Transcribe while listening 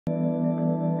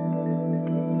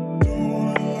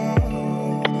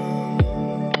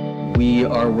We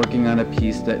are working on a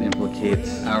piece that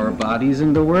implicates our bodies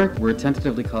in the work. We're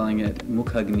tentatively calling it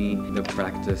Mukhagni, the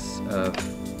practice of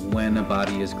when a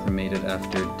body is cremated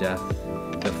after death,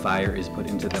 the fire is put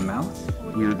into the mouth.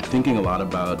 We're thinking a lot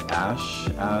about ash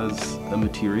as a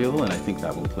material, and I think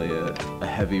that will play a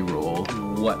heavy role.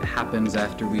 What happens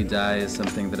after we die is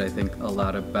something that I think a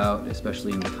lot about,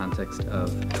 especially in the context of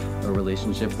a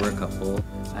relationship. We're a couple.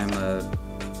 I'm a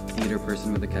theater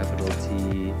person with a capital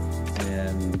T,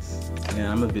 and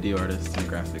I'm a video artist and a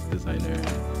graphic designer.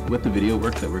 With the video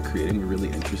work that we're creating, we're really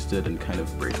interested in kind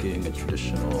of breaking a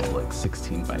traditional like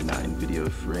 16:9 video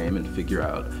frame and figure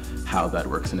out how that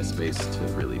works in a space to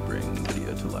really bring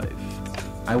video to life.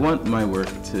 I want my work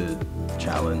to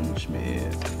challenge me.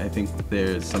 I think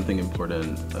there's something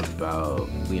important about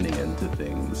leaning into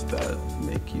things that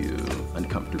make you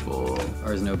uncomfortable.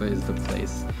 Ars Nova is the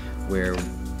place where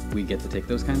we get to take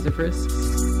those kinds of risks.